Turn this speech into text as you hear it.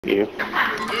You.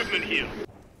 Movement here.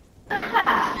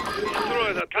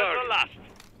 Destroy the target.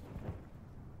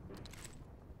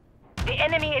 The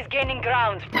enemy is gaining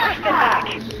ground. Push them back.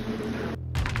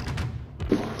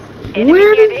 Enemy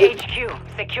Where near did the HQ.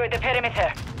 Secure the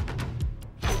perimeter.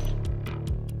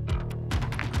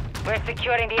 We're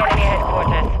securing the enemy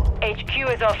headquarters. HQ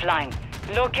is offline.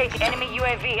 Locate enemy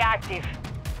UAV active.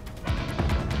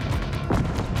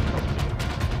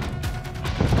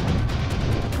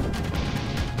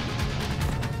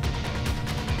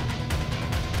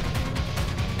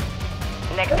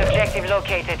 Next objective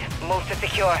located. Move to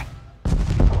secure.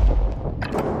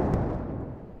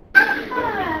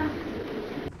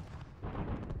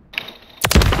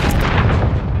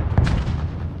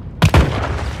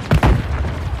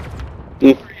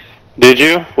 Did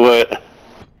you? What?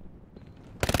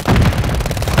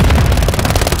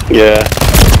 Yeah.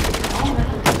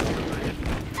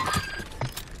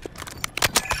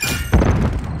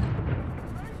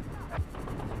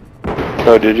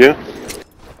 Oh, did you?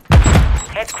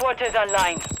 Headquarters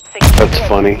online. That's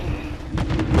funny.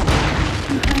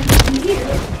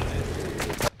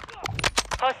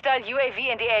 Hostile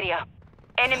UAV in the area.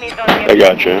 Enemies on I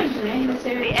gotcha.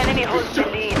 The enemy holds the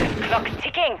lead. Clock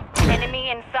ticking. Enemy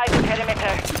inside the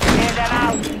perimeter. Clear them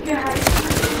out.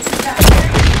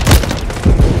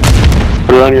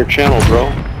 Put it on your channel, bro.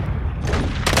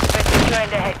 We're securing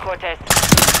the headquarters.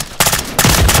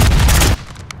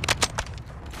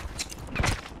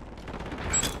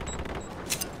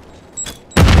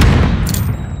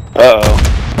 Uh-oh.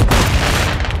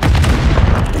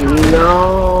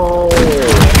 No!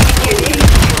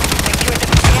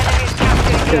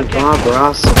 Fucking Bob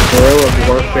Ross, Guerrilla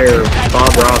Warfare,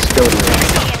 Bob Ross killed me.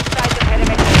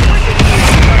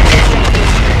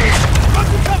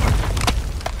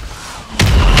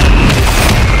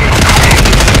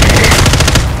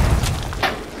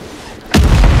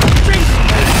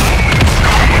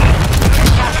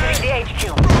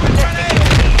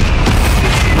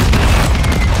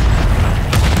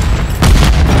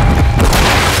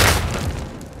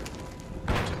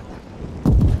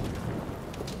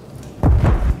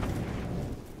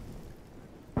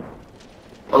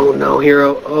 Oh no,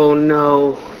 Hero. Oh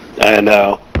no. I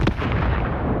know.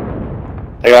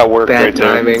 I got work Bad right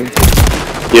there. timing.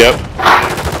 Yep.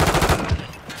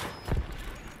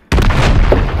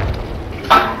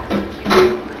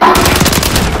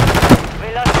 We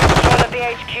lost control of the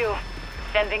HQ.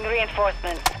 Sending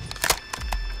reinforcements.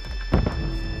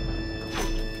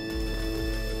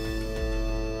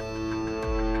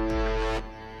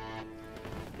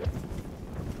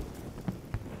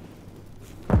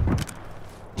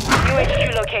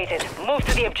 UHQ located. Move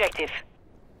to the objective.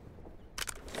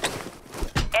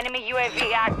 Enemy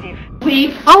UAV active.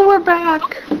 Oh, we're back!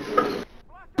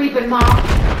 We've been mocked.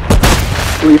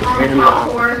 Sleep and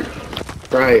lock.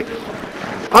 Right.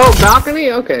 Oh,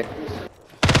 balcony? Okay.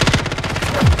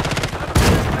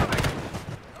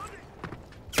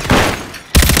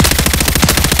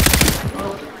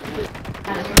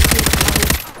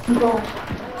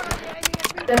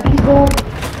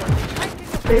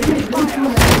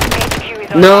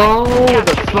 No,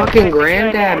 the fucking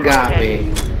granddad got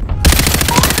me.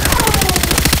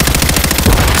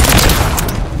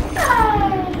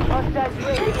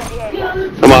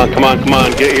 Come on, come on, come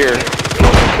on, get here.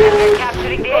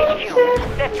 Capturing the HQ.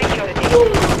 Set security.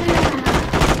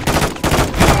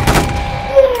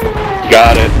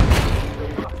 Got it.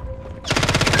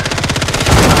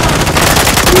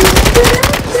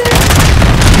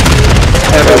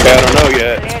 Okay, I don't know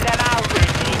yet. Clear them out.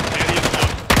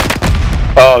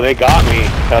 Oh, they got me.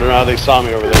 I don't know how they saw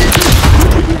me over there.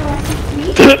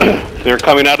 They're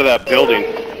coming out of that building.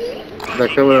 They're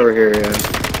coming over here, yeah.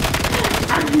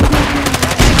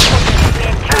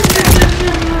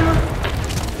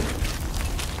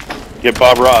 Get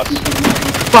Bob Ross.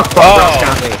 Fuck, Bob Ross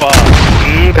got me. Fuck.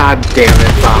 God damn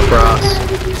it, Bob Ross.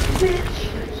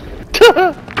 We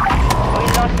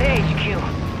lost the HQ.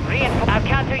 Our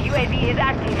counter UAV is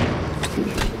active.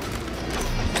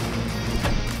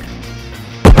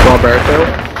 Alberto?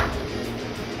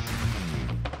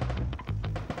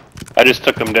 I just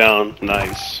took him down.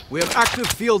 Nice. We have active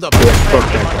field up. Yeah, fuck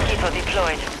that guy. Mosquito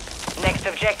deployed. Next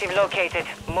objective located.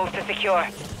 Move to secure.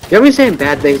 You have me saying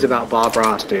bad things about Bob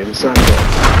Ross, dude. It's not good.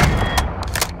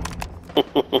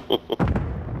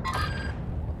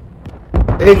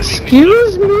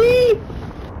 Excuse me?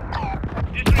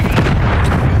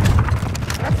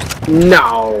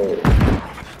 No.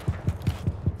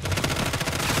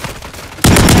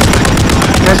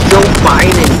 That's Joe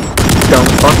Biden, dumb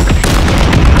fuck.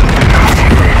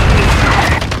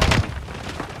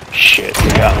 Shit,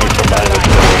 you got me from behind the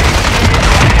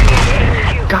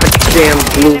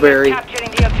goddamn blueberry.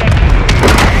 Capturing the objective.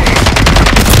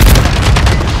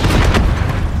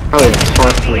 Probably a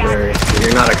taunt blueberry that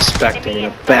you're not expecting in a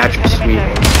batch of sweeties.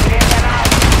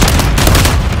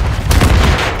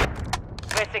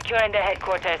 We're securing the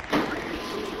headquarters.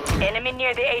 Enemy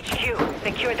near the HQ.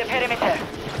 Secure the perimeter.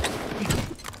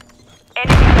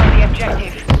 Enemy on the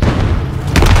objective.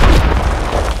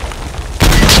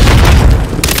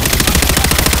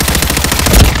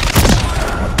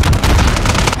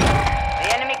 The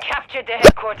enemy captured the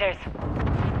headquarters.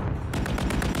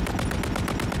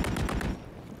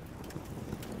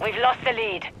 We've lost the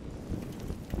lead.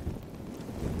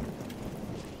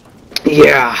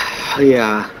 Yeah.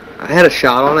 I had a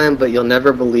shot on him, but you'll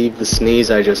never believe the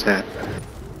sneeze I just had.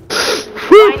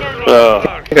 Final Oh.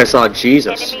 I think I saw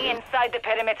Jesus. enemy inside the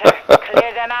perimeter.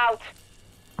 Clear them out.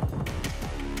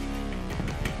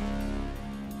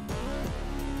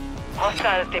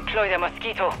 Hostiles deploy the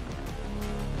mosquito.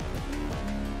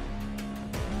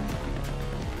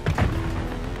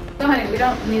 So honey, we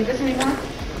don't need this anymore?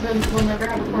 We'll never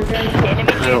have a fortress.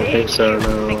 Enemy I don't think so,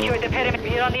 no. Secure the perimeter.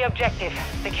 We're on the objective.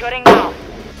 Securing now.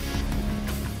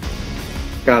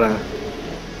 Gotta.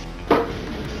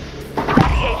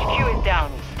 The HQ is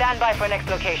down. Stand by for next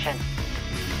location.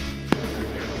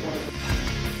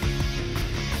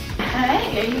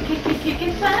 Hey, are you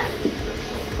kicking son?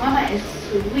 Mama is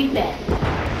sweeping.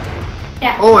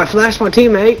 Yeah. Oh, I flashed my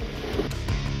teammate.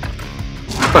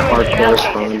 Hardcore is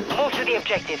fun. Move to the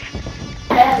objective.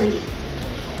 Belly.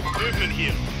 Movement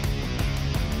here.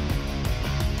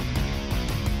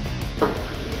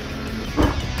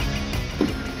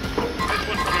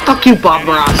 Fuck you, Bob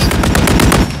Ross.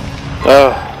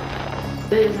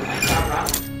 This isn't my job,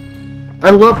 Rob. I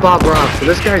love Bob Ross, but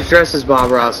this guy's dressed as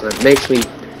Bob Ross, and it makes me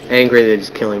angry that he's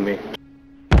killing me.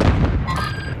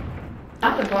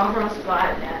 Not the Bob Ross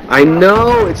vibe, man. I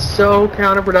know, it's so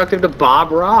counterproductive to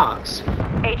Bob Ross.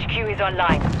 HQ is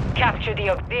online. Capture the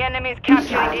enemy is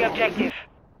capturing the objective.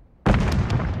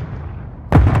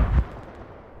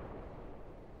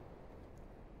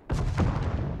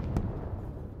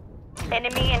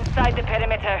 Enemy inside the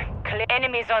perimeter.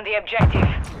 Enemies on the objective.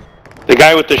 The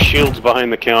guy with the shield's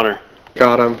behind the counter.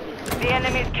 Got him. The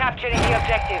enemy is capturing the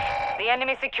objective. The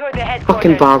enemy secured the headquarters.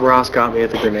 Fucking Bob Ross got me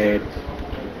at the grenade.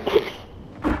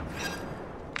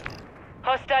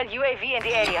 Hostile UAV in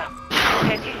the area.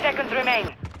 30 seconds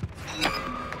remain.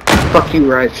 Fuck you,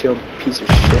 Riot Shield, piece of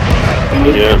shit.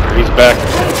 Yeah, he's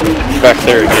back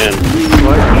there again.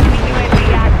 What? Enemy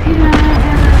UAV active.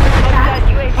 Hostile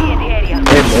UAV in the area.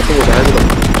 They have multiple guys with a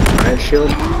Riot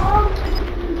Shield?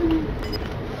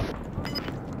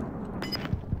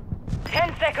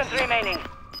 10 seconds remaining.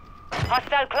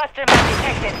 Hostile cluster map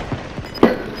detected.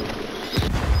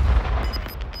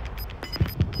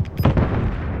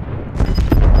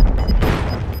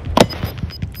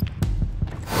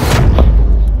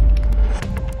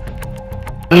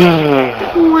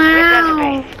 Return to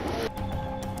base.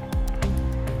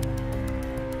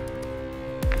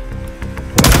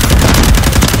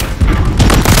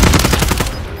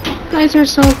 You guys are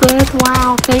so good.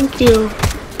 Wow, thank you.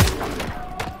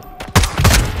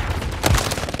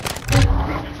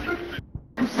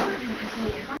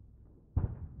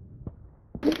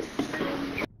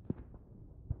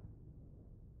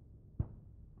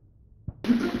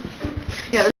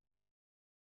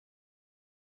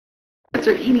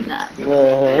 Are eating that.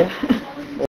 Uh-huh.